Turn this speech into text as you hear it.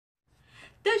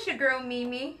This your girl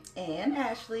Mimi and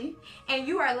Ashley, and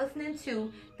you are listening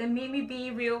to the Mimi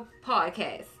Being Real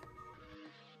podcast.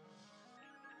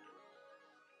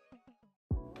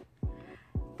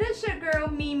 This your girl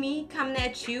Mimi coming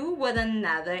at you with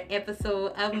another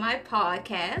episode of my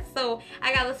podcast. So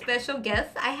I got a special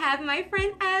guest. I have my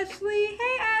friend Ashley.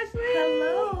 Hey Ashley.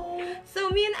 hello.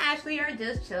 So me and Ashley are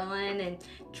just chilling and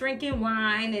drinking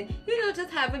wine and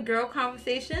just having girl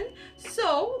conversation.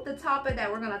 So the topic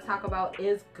that we're gonna talk about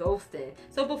is ghosting.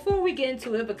 So before we get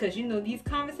into it, because these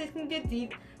conversations can get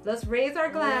deep, let's raise our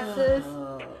glasses.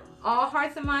 All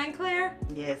hearts and mind clear?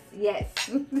 Yes. Yes.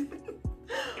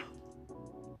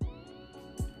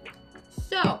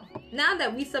 So, now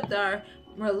that we sipped our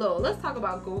Merlot, let's talk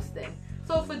about ghosting.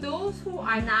 So, for those who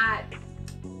are not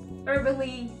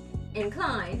urbanly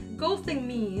inclined, ghosting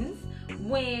means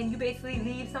when you basically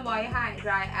leave somebody high and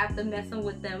dry after messing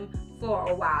with them for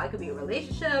a while. It could be a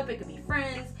relationship, it could be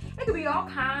friends, it could be all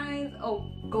kinds of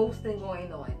ghosting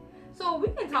going on. So, we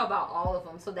can talk about all of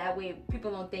them so that way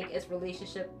people don't think it's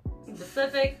relationship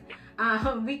specific.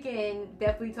 We can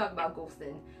definitely talk about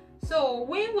ghosting. So,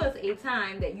 when was a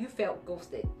time that you felt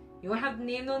ghosted? You don't have to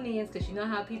name no names because you know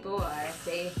how people are.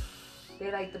 They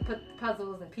like to put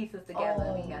puzzles and pieces together.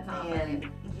 Oh, we got time for man. it.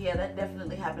 Yeah, that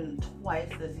definitely happened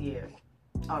twice this year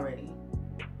already.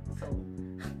 So,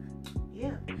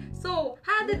 yeah. So,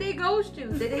 how did they ghost you?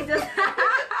 Did they just...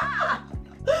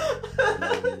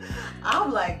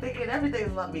 I'm like thinking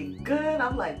everything's gonna be good.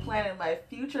 I'm like planning my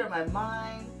future in my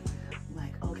mind. I'm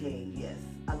like, okay, yes,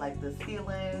 I like this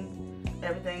feeling.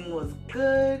 Everything was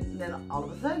good. Then all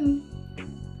of a sudden,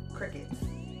 crickets.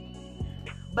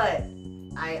 But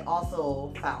I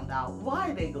also found out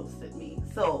why they ghosted me.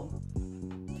 So,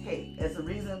 hey, there's a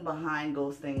reason behind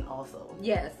ghosting also.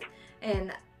 Yes.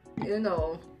 And,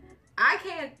 I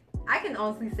can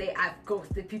honestly say I've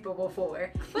ghosted people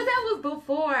before. But that was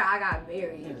before I got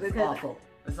married. It's awful.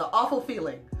 It's an awful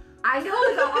feeling. I know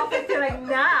it's an awful feeling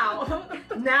now.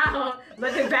 Now,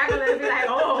 looking back on it and be like,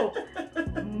 oh,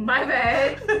 my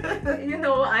bad.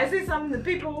 I see some of the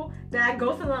people that I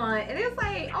ghosted on, and it's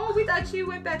like, oh, we thought you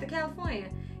went back to California.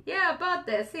 Yeah, about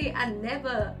that. See, I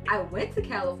went to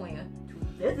California to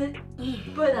visit,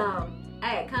 but I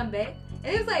had come back,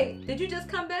 and it was like, did you just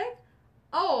come back?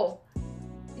 Oh,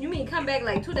 you mean come back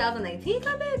like 2019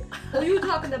 come back? Or you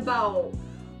talking about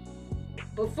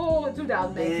before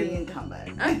 2019? Then come back.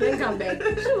 I didn't come back.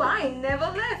 Shoot, I ain't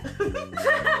never left.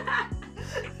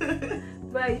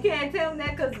 But you can't tell them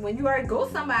that because when you already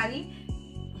ghost somebody.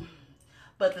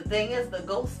 But the thing is, the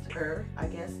ghoster, I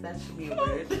guess that should be a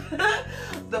word.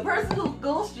 The person who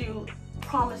ghosts you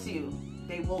promise you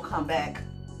they will come back.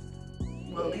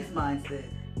 Well, at least mine did.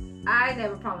 I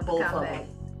never promised Both to come of back. them.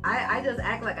 I just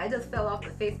act like I just fell off the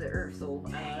face of the earth, so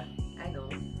I know.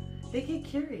 They get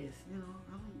curious,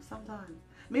 sometimes.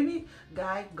 Maybe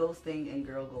guy ghosting and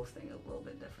girl ghosting is a little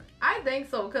bit different. I think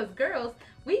so, because girls,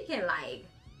 we can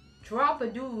drop a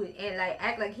dude and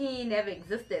act like he ain't never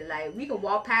existed. We can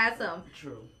walk past him.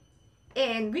 True.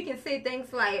 And we can say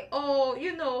things like, oh,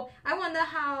 I wonder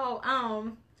how,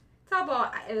 talk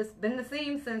about, it's been the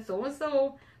same since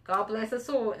so-and-so, God bless his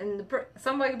soul. And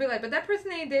somebody could be like, but that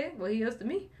person ain't dead. Well, he is to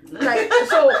me. So. Dang,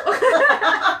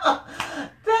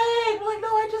 no,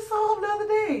 I just saw him the other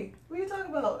day. What are you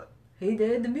talking about? He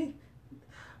dead to me.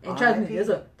 And trust me,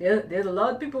 there's a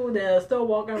lot of people that are still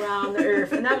walking around the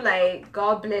earth. And I'm like,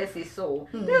 God bless his soul.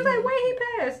 Mm-hmm. They was like, when he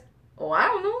passed? Oh, I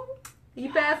don't know. He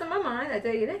passed in my mind, I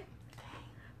tell you that.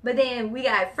 But then we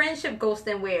got friendship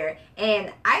ghosting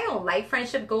and I don't like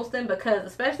friendship ghosting because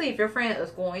especially if your friend is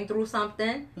going through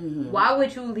something, why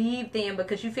would you leave them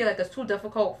because you feel like it's too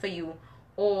difficult for you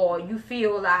or you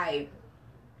feel like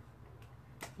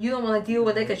you don't want to deal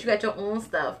with it because you got your own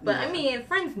stuff. But I mean,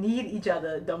 friends need each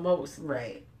other the most.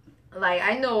 Right.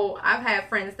 I know I've had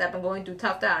friends that have been going through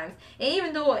tough times. And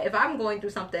even though if I'm going through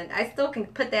something, I still can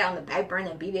put that on the back burner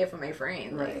and be there for my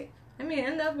friend. Right. I mean,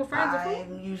 and that's what friends are for.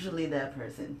 I'm usually that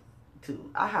person, too.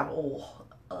 I have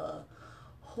a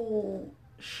whole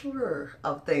slur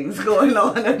of things going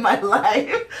on in my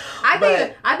life. I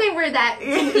think we're that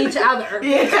to each other.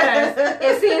 Because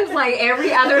it seems like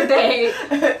every other day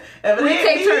we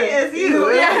take turns. It's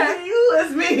you. Yeah. You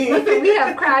is me. Listen, we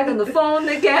have cried on the phone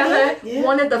together,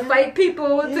 wanted to fight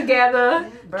people together,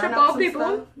 trip off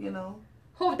people. Stuff,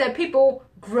 Hope that people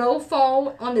grow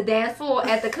fall on the dance floor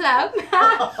at the club.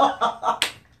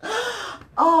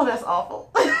 Oh, that's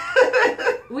awful.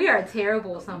 We are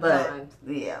terrible sometimes.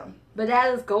 But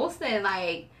that is ghosting,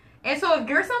 and so if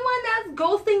you're someone that's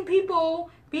ghosting people,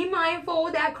 be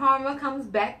mindful that karma comes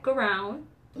back around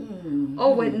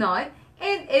or whatnot.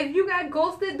 And if you got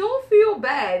ghosted, don't feel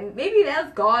bad. Maybe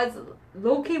that's God's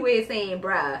low key way of saying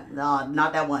bruh. No,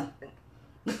 not that one.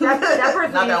 That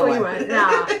person Not ain't that for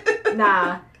one. you.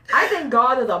 Nah. I think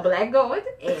God is a black God,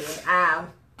 and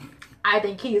I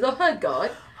think he's a hood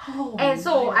God. Oh, And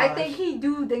so my I gosh. think he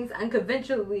do things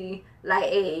unconventionally, like,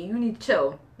 hey, you need to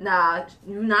chill. Nah,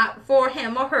 you not for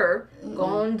him or her.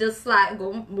 Go and just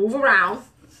go move around.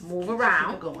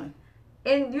 Keep going.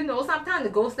 And you know, sometimes the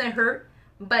ghosting hurt,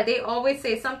 but they always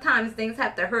say sometimes things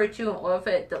have to hurt you in order for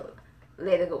it to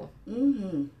let it go.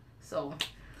 Mm-hmm. So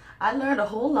I learned a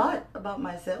whole lot about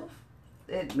myself.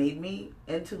 It made me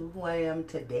into who I am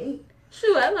today.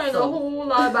 shoot, I learned a whole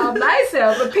lot about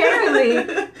myself.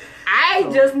 Apparently, I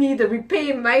just need to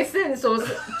repay my sins. So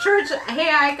church,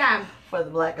 here I come. For the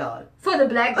black God. For the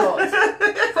black God.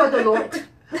 For the Lord.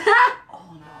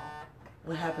 Oh no.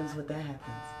 What happens when that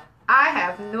happens? I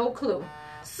have no clue.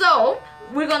 So,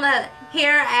 we're gonna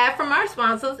hear an ad from our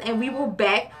sponsors, and we will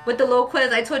back with the little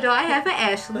quiz I told y'all I have for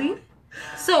Ashley.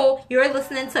 So, you're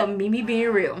listening to Mimi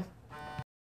Being Real.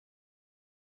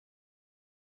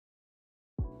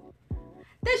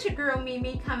 This your girl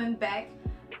Mimi coming back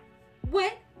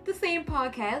with the same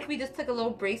podcast. We just took a little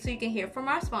break so you can hear from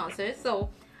our sponsors. So,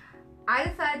 I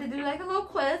decided to do like a little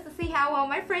quiz to see how well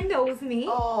my friend knows me.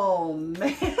 Oh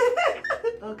man.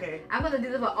 Okay. I'm gonna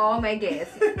do this with all my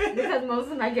guests because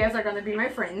most of my guests are gonna be my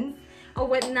friends or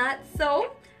whatnot.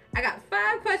 So I got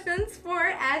 5 questions for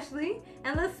Ashley,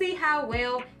 and let's see how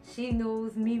well she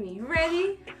knows Mimi. You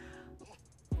ready?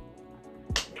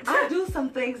 I do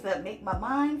some things that make my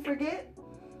mind forget.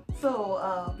 So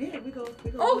yeah, we go.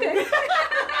 Okay.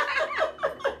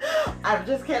 I'm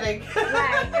just kidding.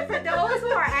 Right. And for those who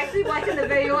are actually watching the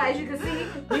video, as you can see,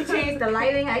 we changed the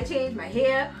lighting. I changed my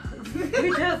hair.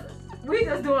 We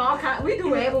just doing all kind. We do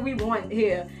whatever we want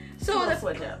here. So Let's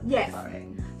switch up. Yes. All right.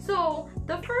 So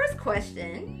the first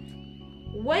question: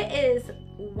 what is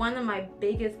one of my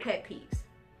biggest pet peeves?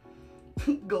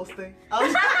 Ghosting.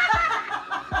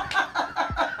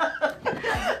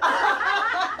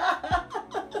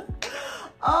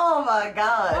 Oh my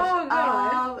gosh. Oh,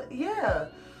 God. Yeah.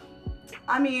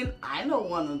 I mean, I know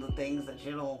one of the things that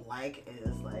you don't like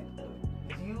is like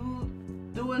you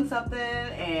doing something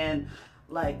and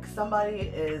like somebody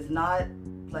is not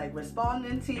like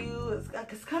responding to you.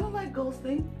 It's kind of like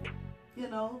ghosting, you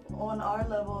know, on our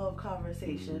level of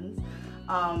conversations.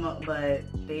 But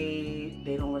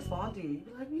they don't respond to you.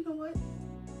 You're like, you know what? I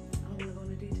don't want to go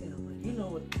into detail, but you know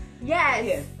what?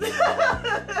 Yes.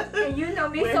 Yes. And you know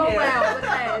me We're so here.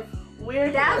 well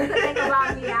because that's here. the thing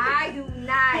about me. I do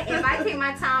not. If I take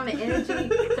my time and energy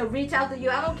to reach out to you,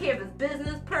 I don't care if it's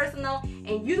business, personal,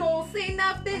 and you don't say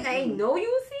nothing, I know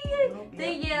you see it, Nope,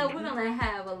 then yeah. we're gonna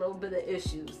have a little bit of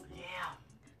issues. Yeah.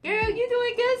 Girl, you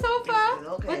doing good so far.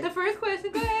 Okay. With the first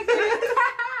question, go ahead, girl.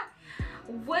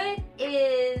 What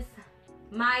is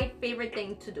my favorite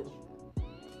thing to do?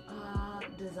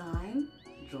 Design,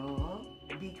 draw,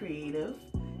 be creative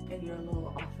in your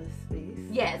little office space.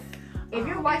 Yes. If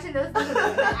you're watching this is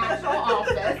the actual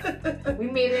office. We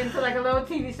made it into like a little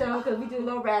TV show because we do a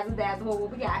little razzle dazzle.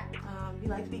 What we got? You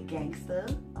like to be gangster.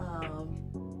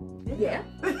 Yeah.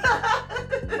 Look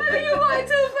at you going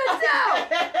too for Joe.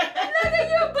 Look at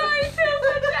you going too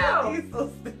for Joe. He's so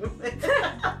stupid.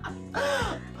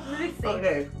 Let me see.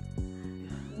 Okay.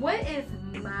 What is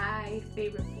my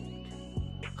favorite food?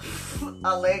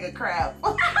 A leg of crab.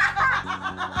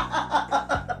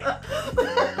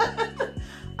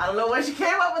 I don't know where she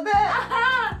came up with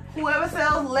that. Whoever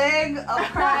sells leg of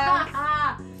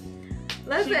crab,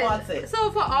 Listen, she wants it.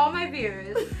 So for all my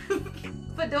viewers,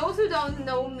 for those who don't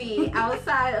know me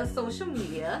outside of social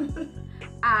media,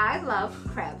 I love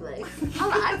crab legs a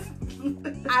lot.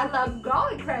 I love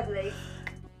garlic crab legs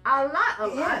a lot.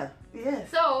 Yeah. Yes.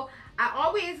 So I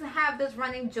always have this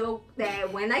running joke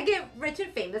that when I get rich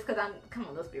and famous, because come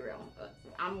on, let's be real,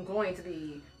 I'm going to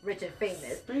be rich and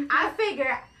famous. I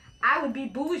figure I would be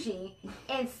bougie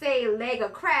and say leg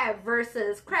of crab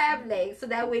versus crab leg, so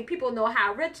that way people know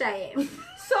how rich I am.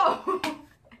 So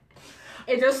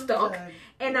it just stuck,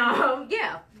 and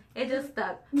yeah, it just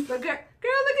stuck. But girl,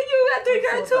 look at you, got 3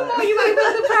 girls, 2 more. You might be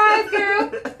surprised,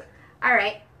 girl. All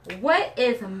right, what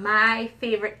is my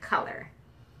favorite color?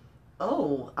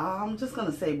 Oh, I'm just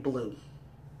gonna say blue,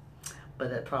 but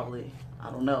that probably, I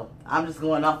don't know. I'm just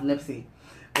going off Nipsey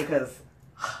because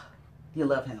you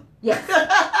love him. Yes,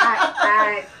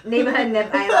 I neighborhood nip.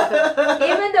 I love him.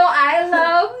 Even though I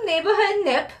love neighborhood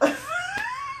nip,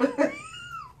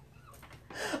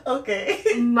 Okay.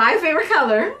 my favorite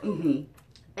color Mm-hmm.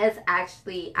 is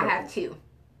actually I have 2.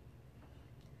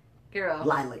 Girl,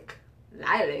 Lilac,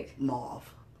 lilac. mauve.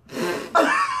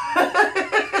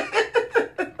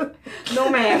 No,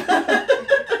 ma'am.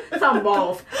 since I'm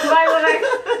mauve. Do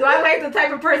I like the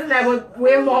type of person that would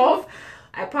wear mauve?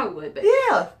 I probably would, but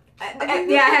Yeah. I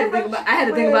had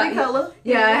to think about any color.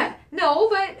 Yeah. No,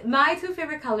 but my two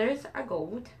favorite colors are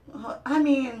gold I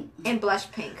mean, and blush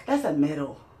pink. that's a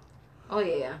middle. Oh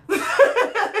yeah.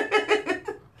 Why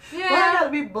Yeah. gotta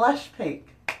be blush pink?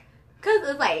 Cause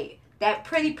it's like that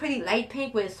pretty light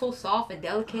pink where it's so soft and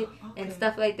delicate and Okay.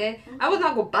 stuff like that. I was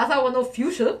not gonna bust out with no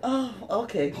fuchsia. Oh,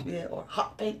 okay. Yeah, or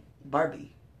hot pink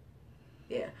Barbie.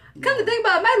 Yeah. Come to think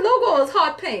about it, my logo is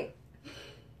hot pink.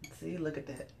 See, look at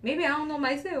that. Maybe I don't know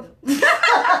myself.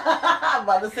 I'm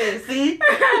about to say, see? Maybe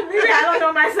I don't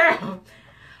know myself.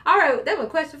 All right, that was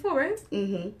question 4, right?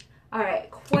 Mm-hmm. All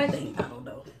right, question. I don't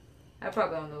know. I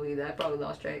probably don't know either. I probably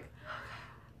lost track.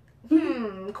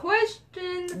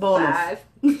 Question Bonus.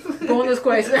 5. Bonus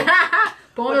question.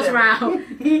 Bonus Whatever. round.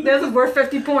 This is worth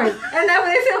 50 points. And that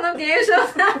when they film them game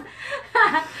shows.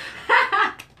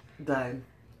 Done.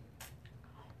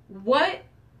 What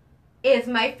is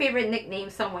my favorite nickname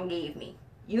someone gave me?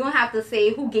 You don't have to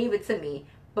say who gave it to me,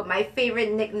 but my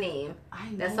favorite nickname I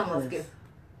know that someone's this. given.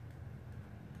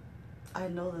 I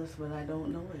know this, but I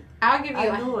don't know it. I'll give you.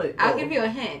 I know it, I'll though. give you a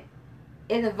hint.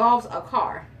 It involves a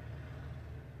car.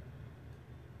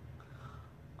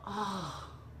 Oh,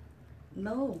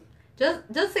 no.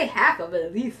 Just say half of it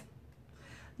at least.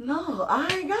 No,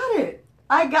 I got it.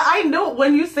 I know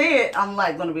when you say it, I'm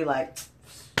like gonna be like,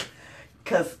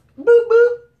 cause boop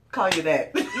boop, call you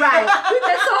that. Right.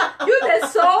 You did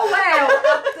so well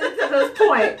up to this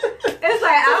point. It's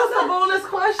like That was a bonus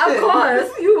question. of course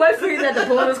you would freeze at the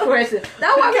bonus question.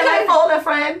 That's why Can I phone a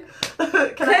friend?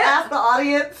 Can I ask the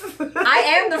audience? I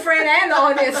am the friend and the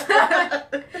audience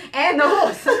and the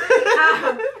host.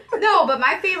 No, but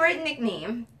my favorite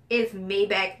nickname is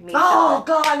Maybach Mason. Oh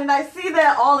God, and I see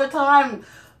that all the time.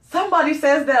 Somebody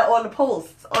says that on the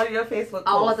posts on your Facebook post.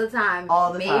 All the time.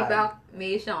 All the time. Maybach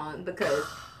Mason, because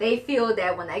they feel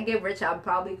that when I get rich, I'm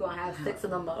probably gonna have 6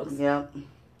 of the mugs. Yep.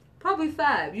 Probably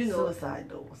 5. You know. Suicide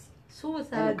doors.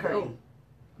 Suicide And a dope. curtain.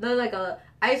 They're like a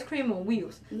ice cream on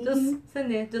wheels. Just Mhm.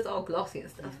 sitting there, just all glossy and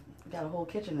stuff. Got a whole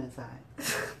kitchen inside.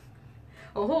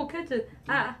 A whole kitchen.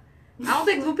 I don't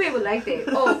think Lupe would like that.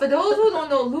 Oh, for those who don't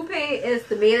know, Lupe is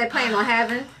the maid I plan on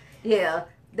having. Yeah,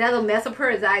 that'll mess up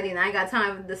her anxiety, and I ain't got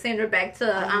time to send her back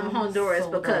to Honduras so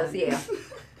because done.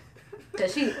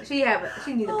 because she needs a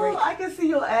break. Oh, I can see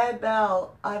your ad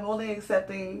now. I'm only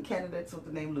accepting candidates with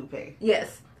the name Lupe.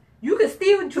 Yes, you can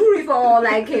steal jewelry for all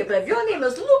I care, but if your name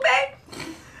is Lupe,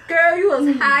 girl, you was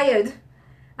hired.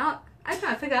 I'm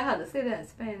trying to figure out how to say that in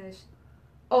Spanish.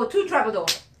 Oh, tu trabajador.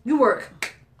 You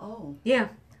work. Oh. Yeah.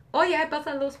 Oh, yeah, I bust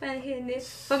a little Spanish here and there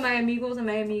for my amigos and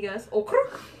my amigas. Oh,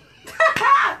 crook.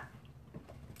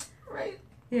 Right.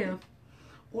 Yeah.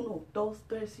 1, 2,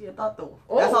 3, 4, 5.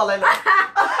 Oh. That's all I know.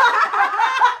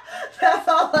 That's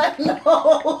all I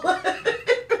know.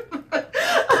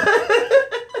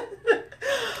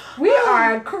 We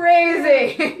are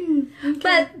crazy.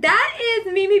 But that is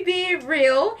Mimi Be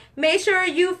Real. Make sure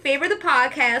you favor the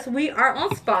podcast. We are on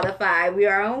Spotify. We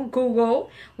are on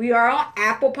Google. We are on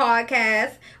Apple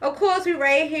Podcasts. Of course, we're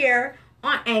right here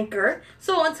on Anchor.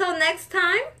 So until next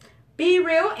time, be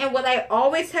real. And what I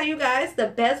always tell you guys, the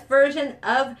best version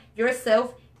of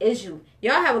yourself is you.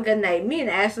 Y'all have a good night. Me and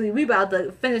Ashley, we about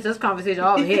to finish this conversation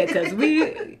over here because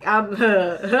Bye.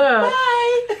 Bye.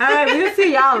 All right, we'll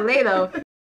see y'all later.